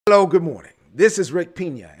Hello, good morning. This is Rick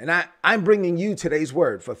Pina, and I'm bringing you today's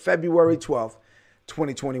word for February 12th,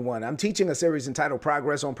 2021. I'm teaching a series entitled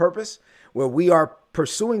Progress on Purpose, where we are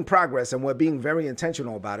pursuing progress and we're being very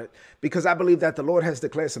intentional about it because I believe that the Lord has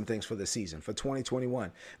declared some things for this season, for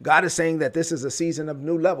 2021. God is saying that this is a season of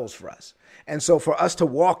new levels for us. And so for us to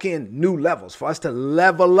walk in new levels, for us to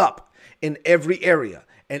level up in every area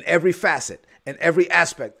and every facet and every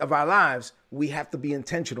aspect of our lives, we have to be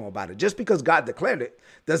intentional about it. Just because God declared it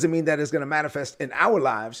doesn't mean that it's going to manifest in our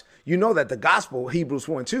lives. You know that the gospel, Hebrews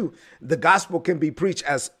 1:2, the gospel can be preached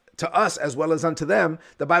as to us as well as unto them.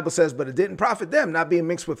 The Bible says, but it didn't profit them, not being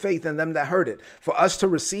mixed with faith in them that heard it. For us to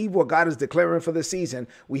receive what God is declaring for this season,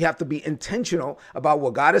 we have to be intentional about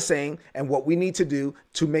what God is saying and what we need to do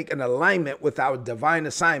to make an alignment with our divine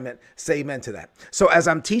assignment. Say amen to that. So as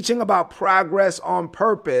I'm teaching about progress on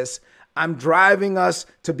purpose, I'm driving us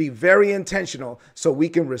to be very intentional so we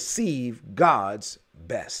can receive God's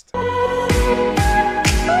best.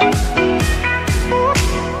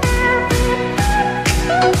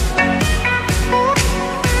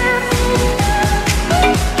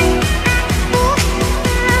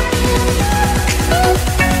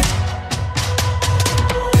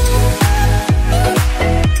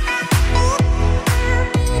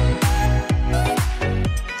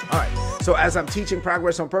 So as I'm teaching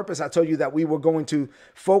Progress on Purpose, I told you that we were going to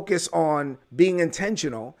focus on being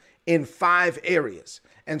intentional in 5 areas.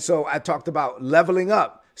 And so I talked about leveling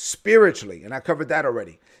up spiritually, and I covered that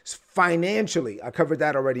already. Financially, I covered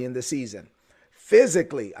that already in the season.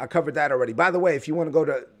 Physically, I covered that already. By the way, if you want to go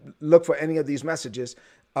to look for any of these messages,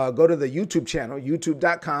 go to the YouTube channel,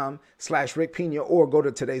 youtube.com/Rick Pina, or go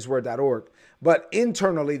to today'sword.org. But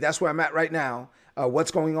internally, that's where I'm at right now.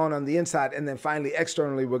 What's going on the inside. And then finally,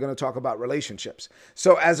 externally, we're going to talk about relationships.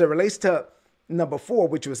 So as it relates to number 4,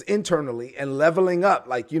 which was internally and leveling up,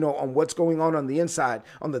 on what's going on the inside,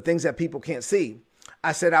 on the things that people can't see,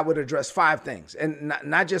 I said I would address 5 things, and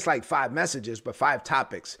not just like 5 messages, but 5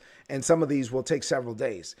 topics. And some of these will take several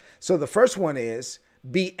days. So the first one is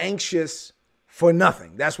be anxious for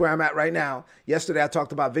nothing. That's where I'm at right now. Yesterday, I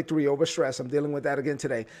talked about victory over stress. I'm dealing with that again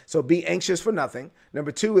today. So be anxious for nothing.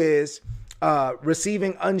 Number 2 is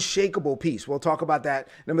receiving unshakable peace. We'll talk about that.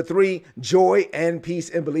 Number 3, joy and peace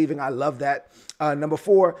in believing. I love that. Number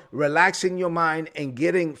 4, relaxing your mind and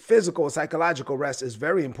getting physical, psychological rest is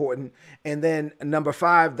very important. And then number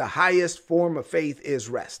 5, the highest form of faith is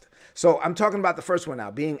rest. So I'm talking about the first one now,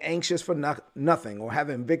 being anxious for nothing or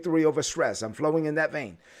having victory over stress. I'm flowing in that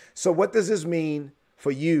vein. So what does this mean for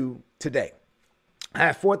you today? I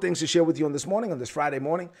have 4 things to share with you on this morning, on this Friday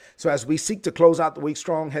morning. So as we seek to close out the week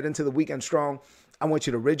strong, head into the weekend strong, I want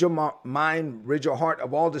you to rid your mind, rid your heart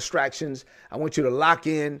of all distractions. I want you to lock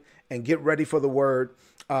in and get ready for the word.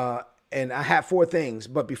 And I have 4 things,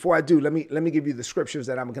 but before I do, let me give you the scriptures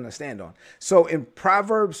that I'm going to stand on. So in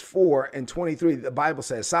Proverbs 4:23, the Bible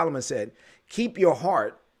says, Solomon said, keep your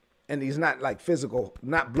heart, and he's not like physical,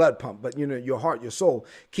 not blood pump, but your heart, your soul.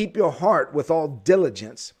 Keep your heart with all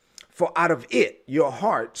diligence, for out of it, your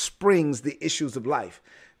heart springs the issues of life.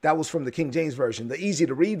 That was from the King James Version. The easy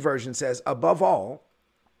to read version says, above all,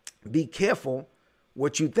 be careful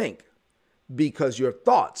what you think, because your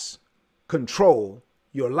thoughts control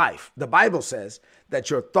your life. The Bible says that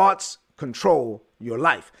your thoughts control your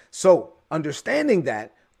life. So understanding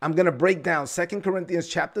that, I'm going to break down 2 Corinthians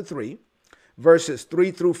chapter 3, verses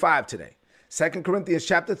 3 through 5 today. 2 Corinthians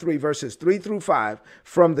chapter 3, verses 3 through 5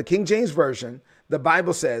 from the King James Version. The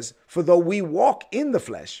Bible says, for though we walk in the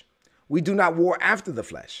flesh, we do not war after the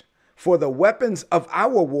flesh. For the weapons of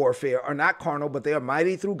our warfare are not carnal, but they are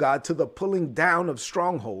mighty through God to the pulling down of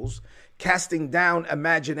strongholds, casting down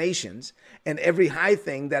imaginations and every high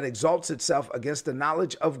thing that exalts itself against the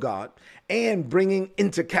knowledge of God, and bringing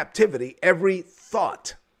into captivity every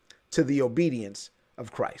thought to the obedience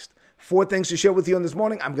of Christ. 4 things to share with you on this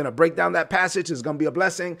morning. I'm going to break down that passage. It's going to be a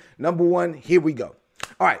blessing. Number 1, here we go.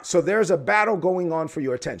 All right, so there's a battle going on for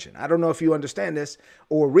your attention. I don't know if you understand this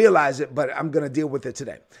or realize it, but I'm going to deal with it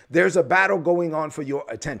today. There's a battle going on for your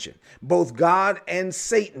attention. Both God and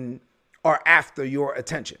Satan are after your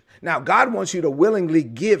attention. Now, God wants you to willingly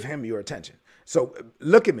give him your attention. So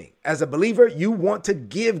look at me. As a believer, you want to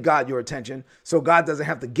give God your attention so God doesn't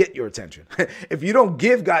have to get your attention. If you don't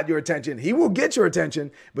give God your attention, he will get your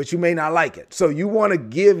attention, but you may not like it. So you want to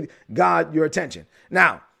give God your attention.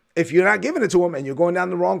 Now, if you're not giving it to him and you're going down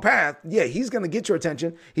the wrong path, yeah, he's going to get your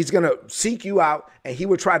attention. He's going to seek you out, and he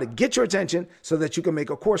will try to get your attention so that you can make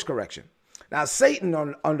a course correction. Now, Satan,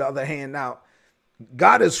 on the other hand, now,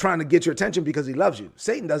 God is trying to get your attention because he loves you.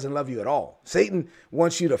 Satan doesn't love you at all. Satan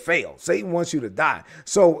wants you to fail. Satan wants you to die.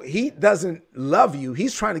 So he doesn't love you.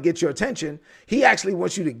 He's trying to get your attention. He actually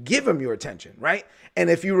wants you to give him your attention, right? And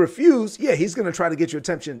if you refuse, yeah, he's going to try to get your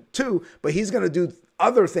attention too, but he's going to do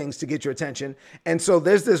other things to get your attention. And so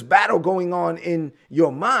there's this battle going on in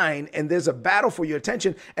your mind, and there's a battle for your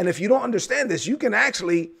attention. And if you don't understand this, you can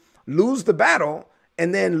actually lose the battle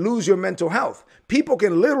and then lose your mental health. People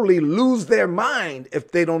can literally lose their mind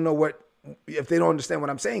if they don't understand what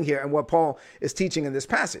I'm saying here and what Paul is teaching in this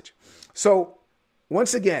passage. So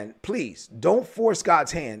once again, please don't force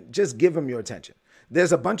God's hand. Just give him your attention.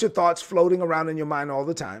 There's a bunch of thoughts floating around in your mind all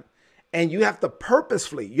the time. And you have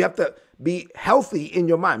to be healthy in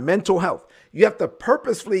your mind, mental health. You have to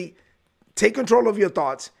purposefully take control of your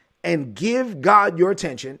thoughts and give God your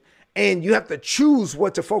attention. And you have to choose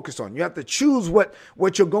what to focus on. You have to choose what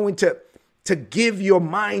you're going to give your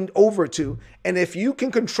mind over to. And if you can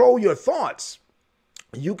control your thoughts,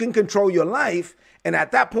 you can control your life. And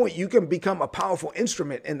at that point, you can become a powerful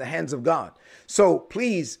instrument in the hands of God. So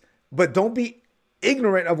please, but don't be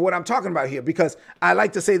ignorant of what I'm talking about here, because I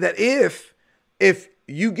like to say that if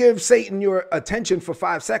you give Satan your attention for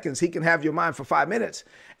 5 seconds, he can have your mind for 5 minutes.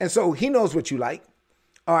 And so he knows what you like.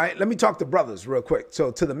 All right, let me talk to brothers real quick.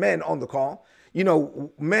 So to the men on the call,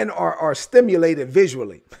 men are stimulated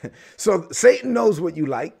visually. So Satan knows what you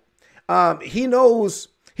like. He knows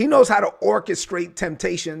how to orchestrate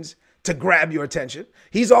temptations to grab your attention.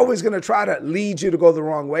 He's always going to try to lead you to go the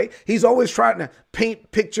wrong way. He's always trying to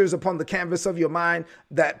paint pictures upon the canvas of your mind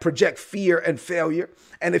that project fear and failure.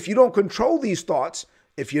 And if you don't control these thoughts,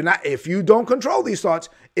 if you don't control these thoughts,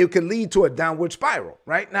 it can lead to a downward spiral,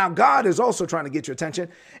 right? Now, God is also trying to get your attention,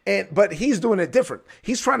 but he's doing it different.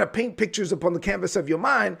 He's trying to paint pictures upon the canvas of your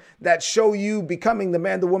mind that show you becoming the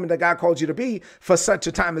man, the woman that God called you to be for such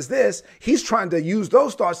a time as this. He's trying to use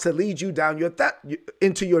those thoughts to lead you down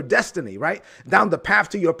into your destiny, right? Down the path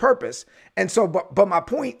to your purpose. And so, but my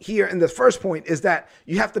point here in the first point is that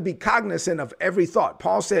you have to be cognizant of every thought.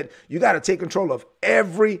 Paul said, you got to take control of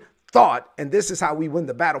every thought, and this is how we win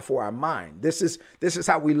the battle for our mind. This is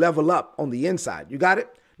how we level up on the inside. You got it?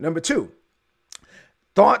 Number 2,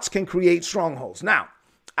 thoughts can create strongholds. Now,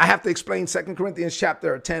 I have to explain 2 Corinthians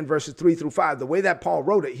chapter 10, verses 3 through 5. The way that Paul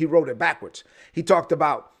wrote it, he wrote it backwards. He talked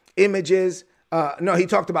about images. He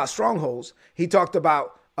talked about strongholds. He talked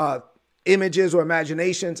about images or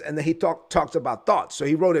imaginations, and then he talked about thoughts. So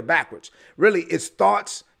he wrote it backwards. Really, it's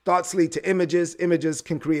thoughts. Thoughts lead to images. Images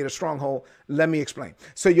can create a stronghold. Let me explain.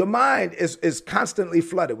 So your mind is constantly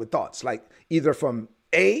flooded with thoughts, like either from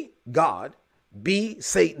A, God, B,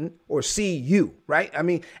 Satan, or C, you, right? I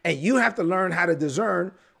mean, and you have to learn how to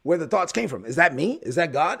discern where the thoughts came from. Is that me? Is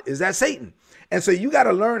that God? Is that Satan? And so you got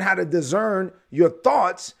to learn how to discern your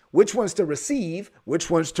thoughts, which ones to receive, which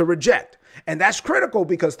ones to reject. And that's critical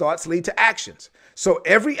because thoughts lead to actions. So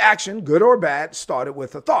every action, good or bad, started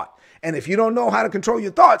with a thought. And if you don't know how to control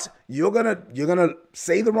your thoughts, you're gonna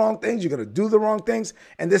say the wrong things. You're gonna do the wrong things.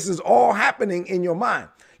 And this is all happening in your mind.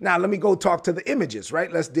 Now, let me go talk to the images,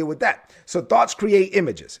 right? Let's deal with that. So thoughts create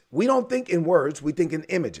images. We don't think in words, we think in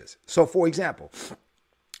images. So for example,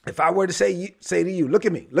 if I were to say to you, look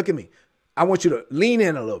at me. I want you to lean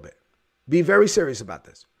in a little bit. Be very serious about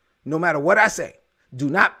this. No matter what I say, do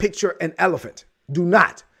not picture an elephant. Do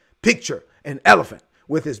not picture an elephant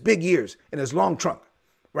with his big ears and his long trunk.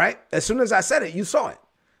 Right? As soon as I said it, you saw it.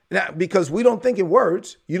 Now, because we don't think in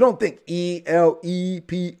words. You don't think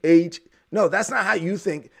ELEPH. No, that's not how you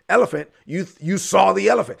think elephant. You saw the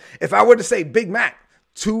elephant. If I were to say Big Mac,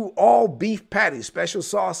 2 all beef patties, special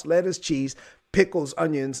sauce, lettuce, cheese, pickles,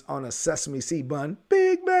 onions on a sesame seed bun,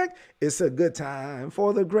 Big Mac, it's a good time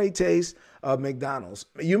for the great taste of McDonald's.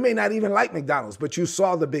 You may not even like McDonald's, but you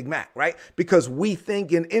saw the Big Mac, right? Because we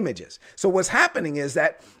think in images. So what's happening is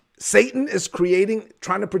that Satan is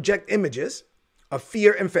trying to project images of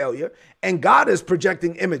fear and failure, and God is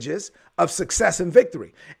projecting images of success and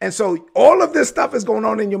victory. And so all of this stuff is going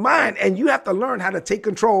on in your mind, and you have to learn how to take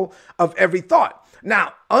control of every thought.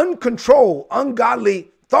 Now, uncontrolled,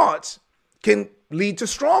 ungodly thoughts can lead to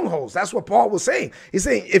strongholds. That's what Paul was saying. He's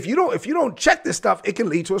saying if you don't check this stuff, it can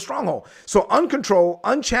lead to a stronghold. So uncontrolled,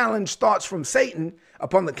 unchallenged thoughts from Satan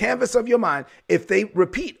upon the canvas of your mind, if they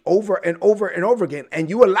repeat over and over and over again, and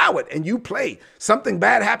you allow it and you play, something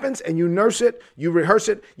bad happens and you nurse it, you rehearse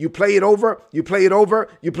it, you play it over, you play it over,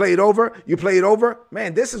 you play it over, you play it over.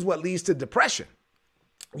 Man, this is what leads to depression.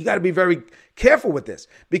 You got to be very careful with this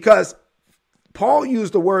because Paul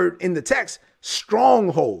used the word in the text,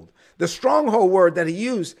 stronghold. The stronghold word that he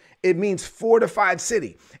used it means fortified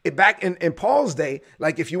city. Back in Paul's day,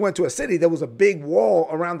 like if you went to a city, there was a big wall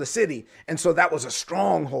around the city. And so that was a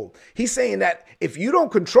stronghold. He's saying that if you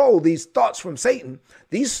don't control these thoughts from Satan,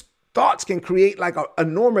 these thoughts can create like an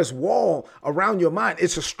enormous wall around your mind.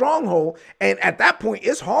 It's a stronghold. And at that point,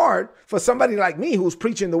 it's hard for somebody like me who's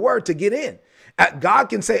preaching the word to get in. God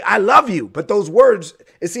can say, I love you. But those words,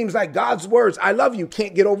 it seems like God's words, I love you,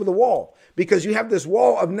 can't get over the wall because you have this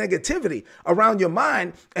wall of negativity around your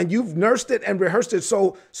mind and you've nursed it and rehearsed it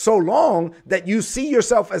so long that you see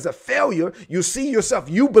yourself as a failure. You see yourself,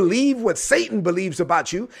 you believe what Satan believes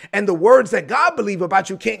about you, and the words that God believes about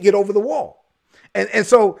you can't get over the wall. And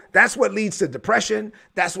so that's what leads to depression.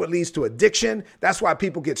 That's what leads to addiction. That's why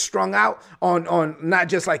people get strung out on not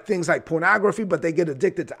just like things like pornography, but they get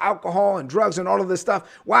addicted to alcohol and drugs and all of this stuff.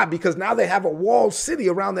 Why? Because now they have a walled city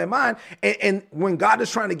around their mind. And when God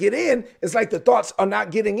is trying to get in, it's like the thoughts are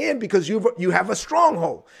not getting in because you have a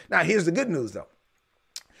stronghold. Now, here's the good news, though.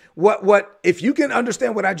 What if you can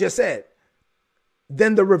understand what I just said,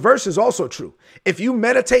 then the reverse is also true. If you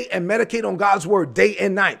meditate and medicate on God's word day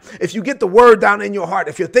and night, if you get the word down in your heart,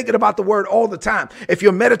 if you're thinking about the word all the time, if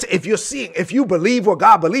you're meditating, if you're seeing, if you believe what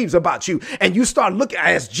God believes about you, and you start looking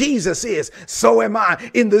as Jesus is, so am I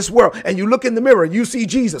in this world. And you look in the mirror and you see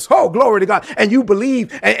Jesus. Oh, glory to God. And you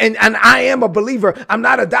believe, and I am a believer. I'm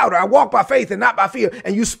not a doubter. I walk by faith and not by fear.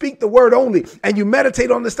 And you speak the word only, and you meditate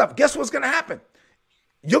on this stuff. Guess what's going to happen?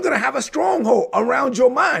 You're going to have a stronghold around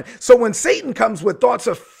your mind. So when Satan comes with thoughts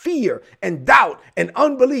of fear and doubt and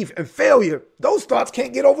unbelief and failure, those thoughts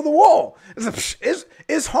can't get over the wall.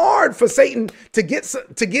 It's hard for Satan to get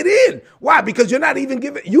in. Why? Because you're not even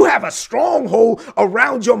giving. You have a stronghold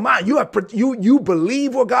around your mind. You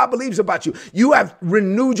believe what God believes about you. You have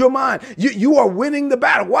renewed your mind. You are winning the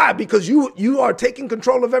battle. Why? Because you are taking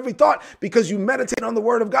control of every thought because you meditate on the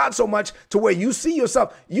word of God so much to where you see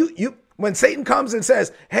yourself. When Satan comes and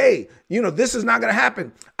says, hey, this is not going to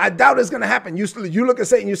happen. I doubt it's going to happen. You look at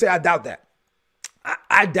Satan, you say, I doubt that.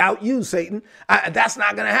 I doubt you, Satan. That's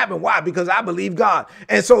not going to happen. Why? Because I believe God.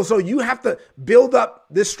 And so you have to build up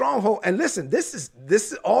this stronghold. And listen,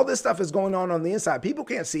 all this stuff is going on the inside. People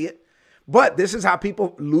can't see it, but this is how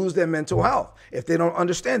people lose their mental health if they don't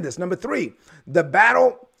understand this. Number 3, the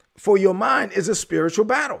battle for your mind is a spiritual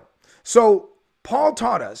battle. So Paul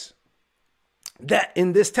taught us that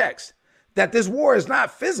in this text, that this war is not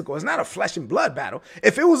physical. It's not a flesh and blood battle.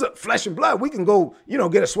 If it was a flesh and blood, we can go,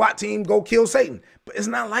 get a SWAT team, go kill Satan. But it's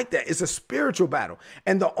not like that. It's a spiritual battle.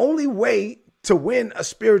 And the only way to win a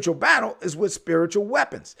spiritual battle is with spiritual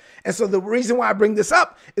weapons. And so the reason why I bring this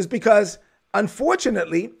up is because,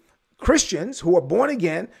 unfortunately, Christians who are born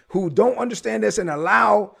again, who don't understand this and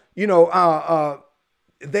allow,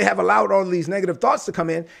 they have allowed all these negative thoughts to come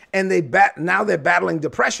in, and now they're battling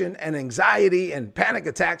depression and anxiety and panic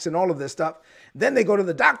attacks and all of this stuff. Then they go to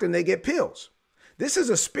the doctor and they get pills. This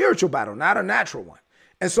is a spiritual battle, not a natural one.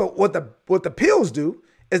 And so what the pills do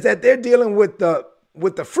is that they're dealing with the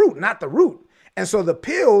fruit, not the root. And so the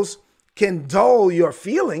pills can dull your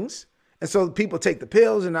feelings. And so people take the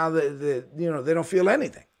pills and now they don't feel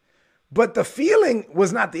anything. But the feeling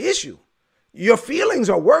was not the issue. Your feelings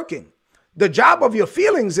are working. The job of your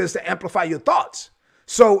feelings is to amplify your thoughts.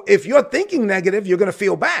 So if you're thinking negative, you're going to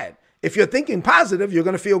feel bad. If you're thinking positive, you're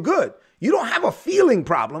going to feel good. You don't have a feeling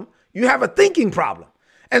problem. You have a thinking problem.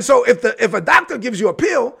 And so if a doctor gives you a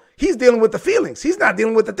pill, he's dealing with the feelings. He's not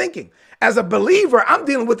dealing with the thinking. As a believer, I'm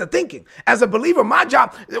dealing with the thinking. As a believer, my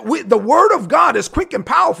job, the word of God is quick and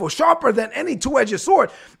powerful, sharper than any two-edged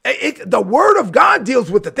sword. The word of God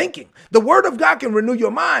deals with the thinking. The word of God can renew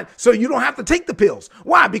your mind so you don't have to take the pills.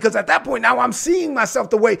 Why? Because at that point, now I'm seeing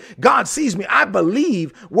myself the way God sees me. I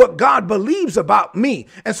believe what God believes about me.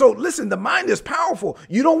 And so listen, the mind is powerful.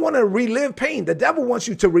 You don't want to relive pain. The devil wants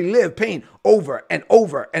you to relive pain over and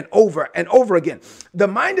over and over and over again. The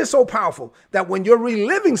mind is so powerful that when you're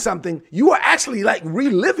reliving something, you are actually like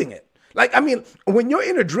reliving it. When you're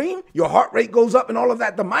in a dream, your heart rate goes up and all of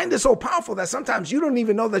that. The mind is so powerful that sometimes you don't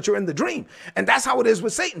even know that you're in the dream. And that's how it is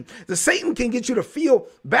with Satan. Satan can get you to feel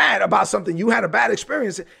bad about something. You had a bad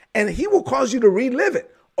experience, and he will cause you to relive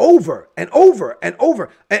it over and over and over.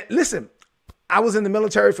 And listen, I was in the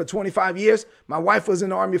military for 25 years. My wife was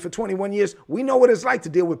in the Army for 21 years. We know what it's like to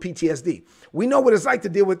deal with PTSD. We know what it's like to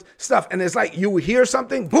deal with stuff. And it's like you hear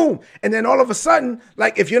something, boom. And then all of a sudden,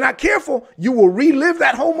 like if you're not careful, you will relive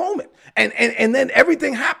that whole moment. And then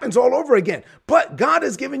everything happens all over again. But God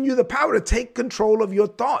has given you the power to take control of your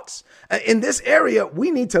thoughts. In this area,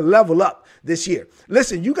 we need to level up this year.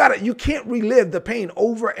 Listen, you can't relive the pain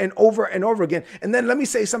over and over and over again. And then let me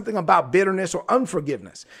say something about bitterness or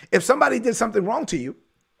unforgiveness. If somebody did something wrong to you,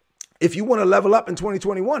 If you want to level up in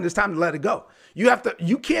 2021, it's time to let it go.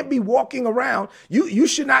 You can't be walking around. You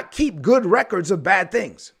should not keep good records of bad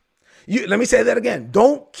things. Let me say that again.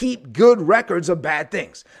 Don't keep good records of bad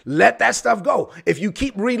things. Let that stuff go. If you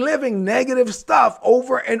keep reliving negative stuff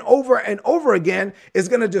over and over and over again, it's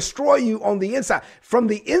going to destroy you on the inside. From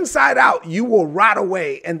the inside out, you will rot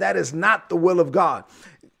away, and that is not the will of God.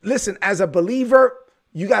 Listen, as a believer,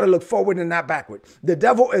 you got to look forward and not backward. The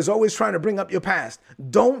devil is always trying to bring up your past.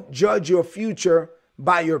 Don't judge your future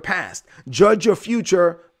by your past. Judge your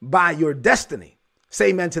future by your destiny.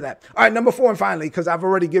 Say amen to that. All right, number 4, and finally, because I've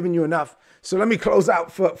already given you enough. So let me close out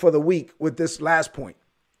for the week with this last point.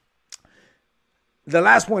 The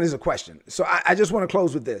last point is a question. So I just want to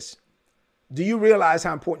close with this. Do you realize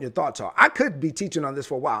how important your thoughts are? I could be teaching on this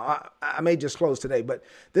for a while. I may just close today, but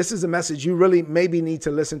this is a message you really maybe need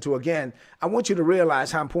to listen to again. I want you to realize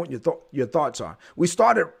how important your thoughts are. We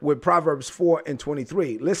started with Proverbs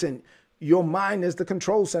 4:23. Listen, your mind is the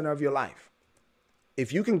control center of your life.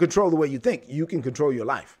 If you can control the way you think, you can control your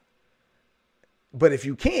life. But if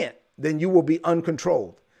you can't, then you will be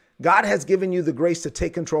uncontrolled. God has given you the grace to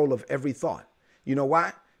take control of every thought. You know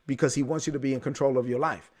why? Because he wants you to be in control of your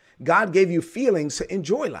life. God gave you feelings to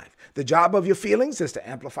enjoy life. The job of your feelings is to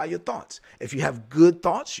amplify your thoughts. If you have good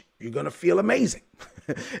thoughts, you're going to feel amazing.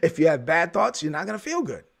 If you have bad thoughts, you're not going to feel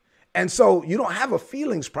good. And so you don't have a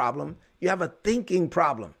feelings problem. You have a thinking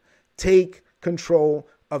problem. Take control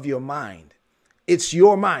of your mind. It's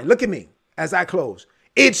your mind. Look at me as I close.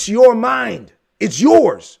 It's your mind. It's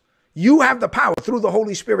yours. You have the power through the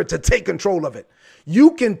Holy Spirit to take control of it.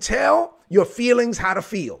 You can tell your feelings how to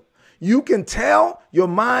feel. You can tell your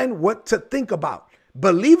mind what to think about.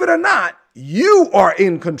 Believe it or not, you are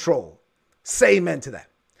in control. Say amen to that.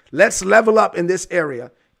 Let's level up in this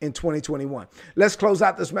area in 2021. Let's close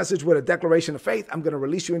out this message with a declaration of faith. I'm going to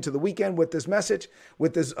release you into the weekend with this message,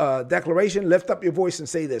 with this declaration. Lift up your voice and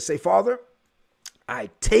say this. Say, Father, I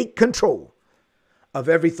take control of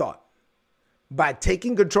every thought. By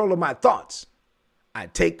taking control of my thoughts, I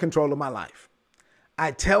take control of my life.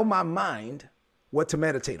 I tell my mind what to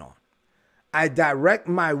meditate on. I direct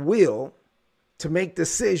my will to make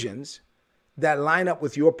decisions that line up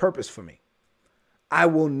with your purpose for me. I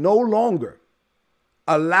will no longer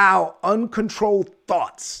allow uncontrolled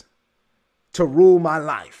thoughts to rule my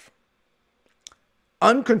life.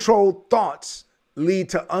 Uncontrolled thoughts lead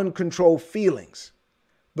to uncontrolled feelings.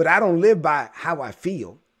 But I don't live by how I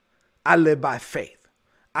feel. I live by faith.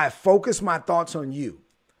 I focus my thoughts on you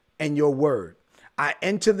and your word. I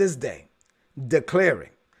enter this day declaring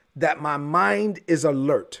that my mind is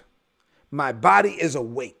alert. My body is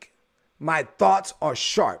awake. My thoughts are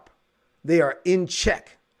sharp. They are in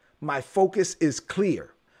check. My focus is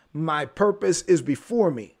clear. My purpose is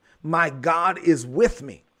before me. My God is with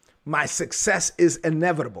me. My success is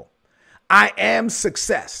inevitable. I am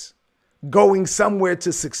success, going somewhere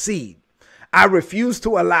to succeed. I refuse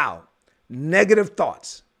to allow negative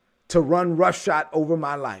thoughts to run roughshod over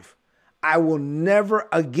my life. I will never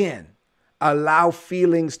again allow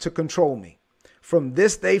feelings to control me. From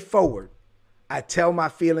this day forward, I tell my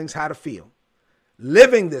feelings how to feel.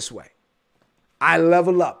 Living this way, I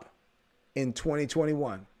level up in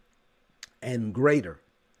 2021, and greater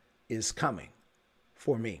is coming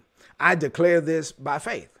for me. I declare this by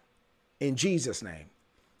faith in Jesus' name.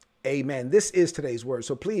 Amen. This is today's word,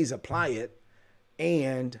 so please apply it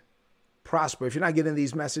and prosper. If you're not getting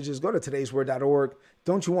these messages, go to today'sword.org.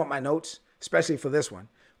 Don't you want my notes, especially for this one?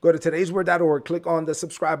 Go to today'sword.org, click on the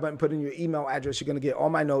subscribe button, put in your email address. You're going to get all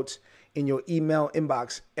my notes in your email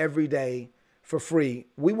inbox every day for free.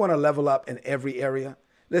 We want to level up in every area.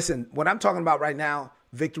 Listen, what I'm talking about right now,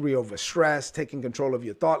 victory over stress, taking control of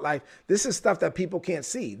your thought life, this is stuff that people can't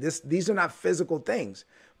see. These are not physical things.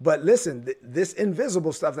 But listen, this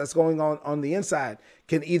invisible stuff that's going on the inside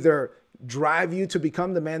can either drive you to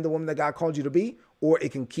become the man, the woman that God called you to be, or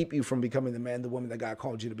it can keep you from becoming the man, the woman that God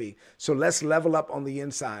called you to be. So let's level up on the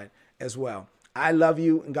inside as well. I love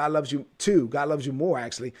you and God loves you too. God loves you more,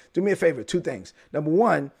 actually. Do me a favor, 2 things. Number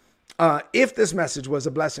 1, if this message was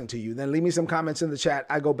a blessing to you, then leave me some comments in the chat.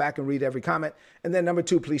 I go back and read every comment. And then number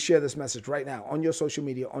 2, please share this message right now on your social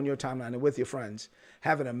media, on your timeline, and with your friends.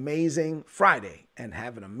 Have an amazing Friday and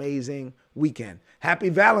have an amazing weekend. Happy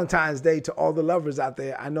Valentine's Day to all the lovers out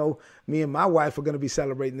there. I know me and my wife are going to be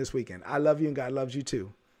celebrating this weekend. I love you and God loves you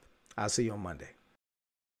too. I'll see you on Monday.